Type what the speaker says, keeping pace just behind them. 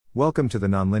Welcome to the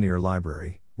Nonlinear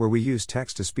Library, where we use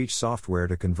text-to-speech software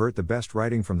to convert the best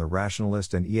writing from the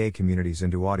Rationalist and EA communities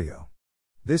into audio.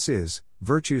 This is,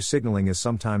 Virtue Signaling is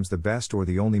Sometimes the Best or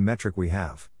the Only Metric We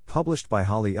Have, published by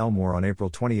Holly Elmore on April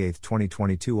 28,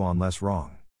 2022 on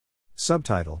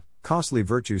LessWrong.Subtitle, Costly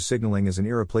Virtue Signaling is an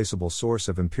irreplaceable source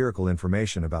of empirical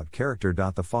information about character.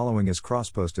 The following is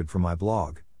cross-posted from my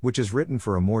blog, which is written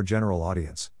for a more general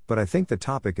audience, but I think the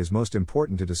topic is most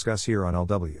important to discuss here on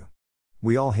LW.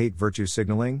 We all hate virtue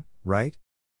signaling, right?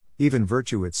 Even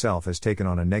virtue itself has taken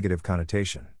on a negative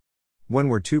connotation. When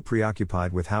we're too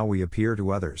preoccupied with how we appear to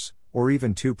others, or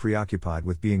even too preoccupied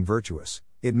with being virtuous,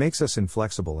 it makes us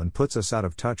inflexible and puts us out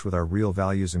of touch with our real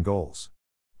values and goals.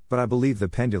 But I believe the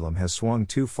pendulum has swung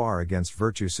too far against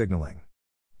virtue signaling.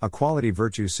 A quality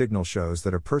virtue signal shows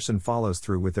that a person follows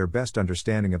through with their best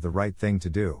understanding of the right thing to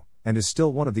do, and is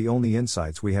still one of the only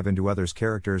insights we have into others'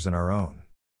 characters and our own.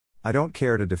 I don't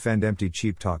care to defend empty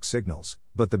cheap talk signals,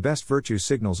 but the best virtue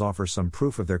signals offer some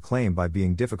proof of their claim by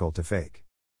being difficult to fake.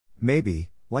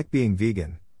 Maybe, like being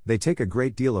vegan, they take a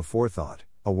great deal of forethought,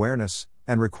 awareness,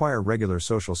 and require regular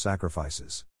social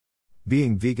sacrifices.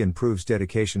 Being vegan proves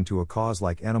dedication to a cause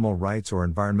like animal rights or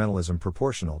environmentalism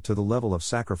proportional to the level of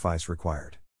sacrifice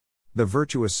required. The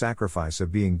virtuous sacrifice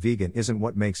of being vegan isn't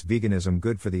what makes veganism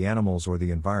good for the animals or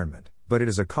the environment, but it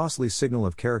is a costly signal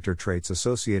of character traits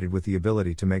associated with the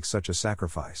ability to make such a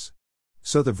sacrifice.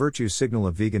 So the virtue signal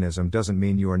of veganism doesn't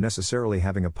mean you are necessarily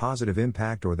having a positive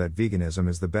impact or that veganism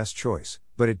is the best choice,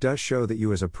 but it does show that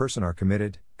you as a person are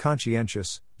committed,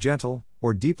 conscientious, gentle,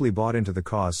 or deeply bought into the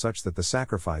cause such that the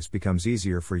sacrifice becomes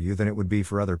easier for you than it would be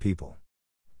for other people.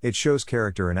 It shows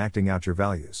character in acting out your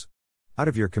values. Out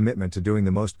of your commitment to doing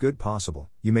the most good possible,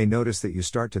 you may notice that you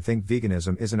start to think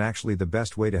veganism isn't actually the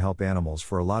best way to help animals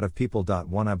for a lot of people.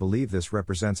 One, I believe this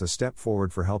represents a step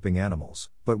forward for helping animals,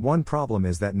 but one problem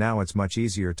is that now it's much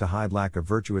easier to hide lack of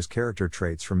virtuous character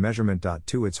traits from measurement.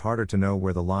 Two, it's harder to know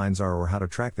where the lines are or how to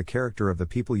track the character of the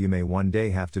people you may one day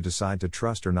have to decide to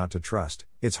trust or not to trust.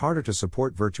 It's harder to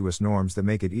support virtuous norms that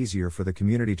make it easier for the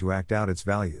community to act out its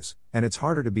values, and it's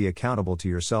harder to be accountable to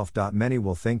yourself. Many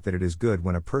will think that it is good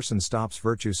when a person stops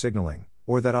virtue signaling,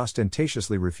 or that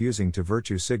ostentatiously refusing to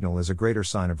virtue signal is a greater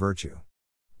sign of virtue.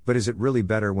 But is it really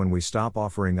better when we stop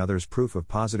offering others proof of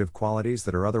positive qualities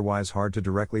that are otherwise hard to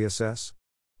directly assess?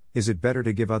 Is it better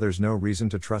to give others no reason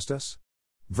to trust us?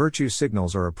 Virtue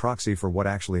signals are a proxy for what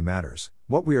actually matters,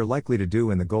 what we are likely to do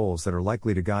and the goals that are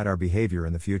likely to guide our behavior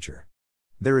in the future.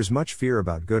 There is much fear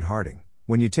about Goodharting,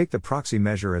 when you take the proxy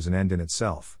measure as an end in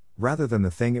itself, rather than the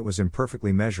thing it was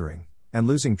imperfectly measuring, and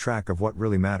losing track of what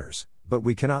really matters, but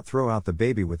we cannot throw out the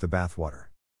baby with the bathwater.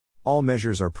 All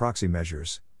measures are proxy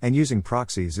measures, and using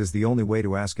proxies is the only way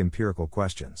to ask empirical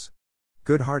questions.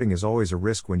 Goodharting is always a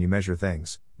risk when you measure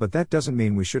things, but that doesn't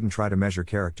mean we shouldn't try to measure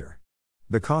character.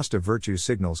 The cost of virtue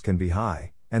signals can be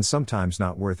high, and sometimes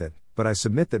not worth it, but I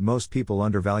submit that most people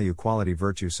undervalue quality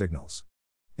virtue signals.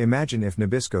 Imagine if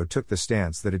Nabisco took the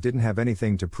stance that it didn't have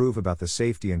anything to prove about the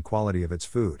safety and quality of its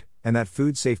food, and that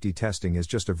food safety testing is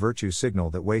just a virtue signal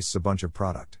that wastes a bunch of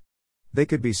product. They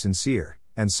could be sincere,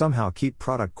 and somehow keep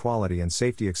product quality and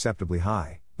safety acceptably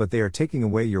high, but they are taking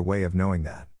away your way of knowing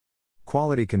that.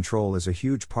 Quality control is a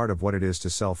huge part of what it is to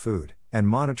sell food, and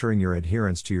monitoring your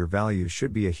adherence to your values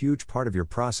should be a huge part of your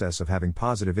process of having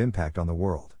positive impact on the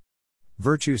world.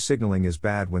 Virtue signaling is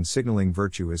bad when signaling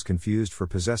virtue is confused for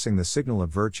possessing the signal of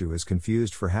virtue is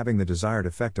confused for having the desired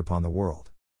effect upon the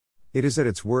world. It is at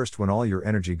its worst when all your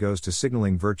energy goes to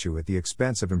signaling virtue at the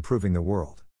expense of improving the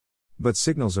world. But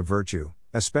signals of virtue,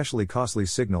 especially costly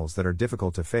signals that are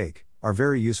difficult to fake, are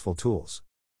very useful tools.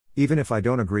 Even if I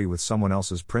don't agree with someone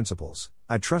else's principles,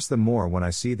 I trust them more when I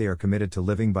see they are committed to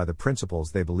living by the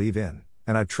principles they believe in,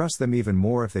 and I trust them even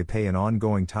more if they pay an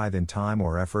ongoing tithe in time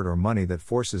or effort or money that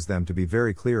forces them to be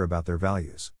very clear about their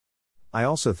values. I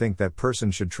also think that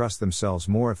person should trust themselves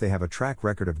more if they have a track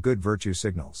record of good virtue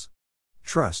signals.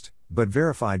 Trust, but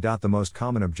verify. The most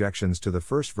common objections to the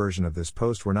first version of this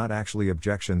post were not actually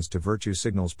objections to virtue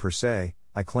signals per se,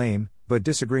 I claim, but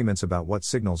disagreements about what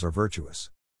signals are virtuous.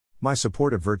 My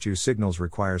support of virtue signals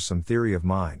requires some theory of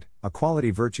mind. A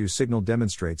quality virtue signal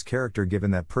demonstrates character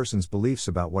given that person's beliefs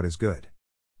about what is good.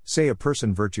 Say a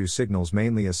person virtue signals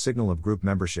mainly a signal of group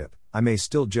membership, I may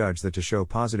still judge that to show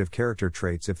positive character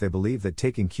traits if they believe that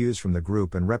taking cues from the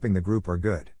group and repping the group are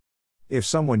good. If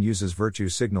someone uses virtue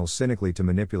signals cynically to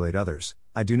manipulate others,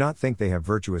 I do not think they have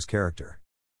virtuous character.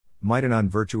 Might an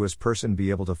unvirtuous person be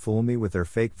able to fool me with their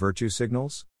fake virtue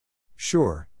signals?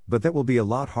 Sure, but that will be a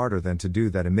lot harder than to do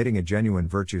that emitting a genuine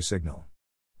virtue signal.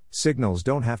 Signals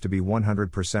don't have to be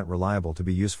 100% reliable to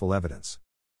be useful evidence.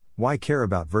 Why care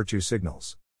about virtue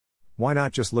signals? Why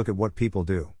not just look at what people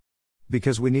do?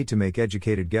 Because we need to make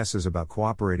educated guesses about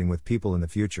cooperating with people in the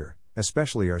future,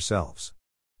 especially ourselves.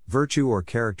 Virtue or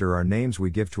character are names we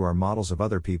give to our models of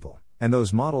other people, and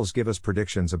those models give us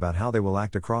predictions about how they will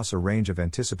act across a range of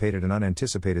anticipated and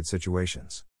unanticipated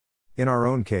situations. In our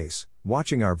own case,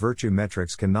 watching our virtue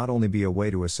metrics can not only be a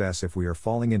way to assess if we are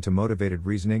falling into motivated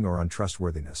reasoning or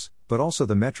untrustworthiness, but also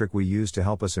the metric we use to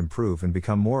help us improve and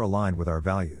become more aligned with our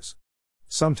values.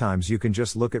 Sometimes you can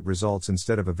just look at results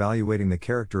instead of evaluating the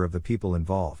character of the people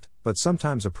involved, but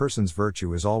sometimes a person's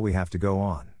virtue is all we have to go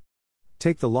on.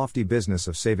 Take the lofty business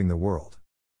of saving the world.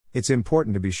 It's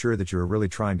important to be sure that you are really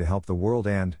trying to help the world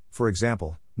and, for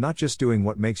example, not just doing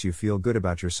what makes you feel good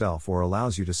about yourself or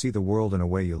allows you to see the world in a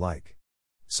way you like.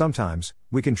 Sometimes,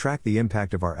 we can track the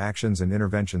impact of our actions and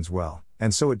interventions well,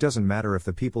 and so it doesn't matter if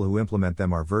the people who implement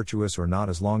them are virtuous or not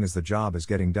as long as the job is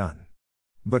getting done.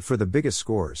 But for the biggest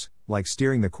scores, like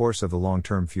steering the course of the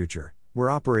long-term future,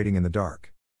 we're operating in the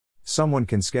dark. Someone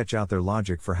can sketch out their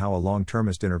logic for how a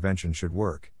long-termist intervention should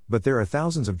work, but there are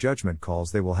thousands of judgment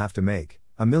calls they will have to make,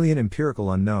 a million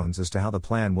empirical unknowns as to how the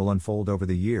plan will unfold over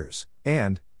the years,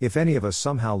 and, if any of us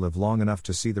somehow live long enough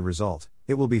to see the result,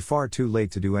 it will be far too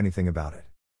late to do anything about it.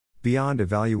 Beyond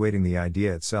evaluating the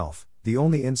idea itself, the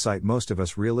only insight most of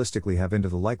us realistically have into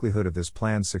the likelihood of this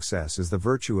plan's success is the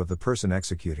virtue of the person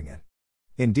executing it.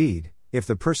 Indeed, if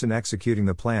the person executing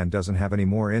the plan doesn't have any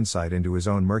more insight into his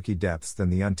own murky depths than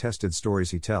the untested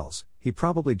stories he tells, he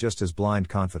probably just has blind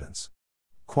confidence.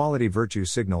 Quality virtue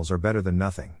signals are better than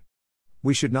nothing.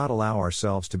 We should not allow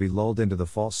ourselves to be lulled into the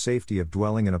false safety of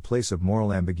dwelling in a place of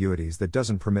moral ambiguities that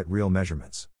doesn't permit real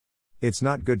measurements. It's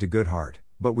not good to Goodhart,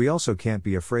 but we also can't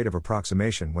be afraid of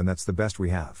approximation when that's the best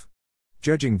we have.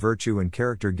 Judging virtue and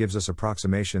character gives us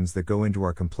approximations that go into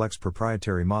our complex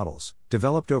proprietary models,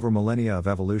 developed over millennia of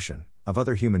evolution, of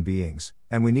other human beings,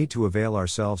 and we need to avail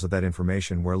ourselves of that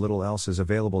information where little else is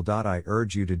available. I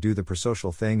urge you to do the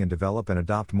prosocial thing and develop and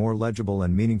adopt more legible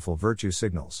and meaningful virtue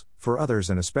signals, for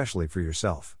others and especially for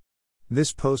yourself.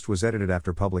 This post was edited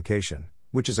after publication,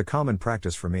 which is a common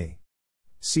practice for me.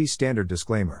 See standard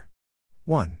disclaimer.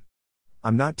 1.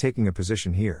 I'm not taking a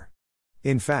position here.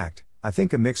 In fact, I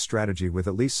think a mixed strategy with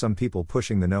at least some people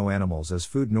pushing the no animals as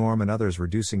food norm and others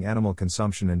reducing animal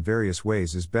consumption in various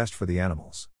ways is best for the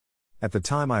animals. At the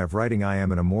time I am writing, I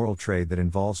am in a moral trade that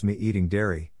involves me eating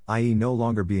dairy, i.e. no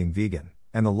longer being vegan,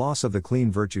 and the loss of the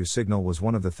clean virtue signal was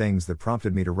one of the things that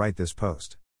prompted me to write this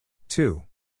post. 2.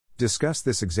 Discuss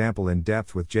this example in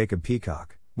depth with Jacob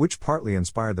Peacock, which partly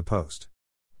inspired the post.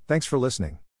 Thanks for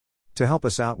listening. To help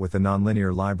us out with the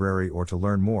Nonlinear Library or to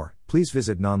learn more, please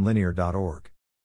visit nonlinear.org.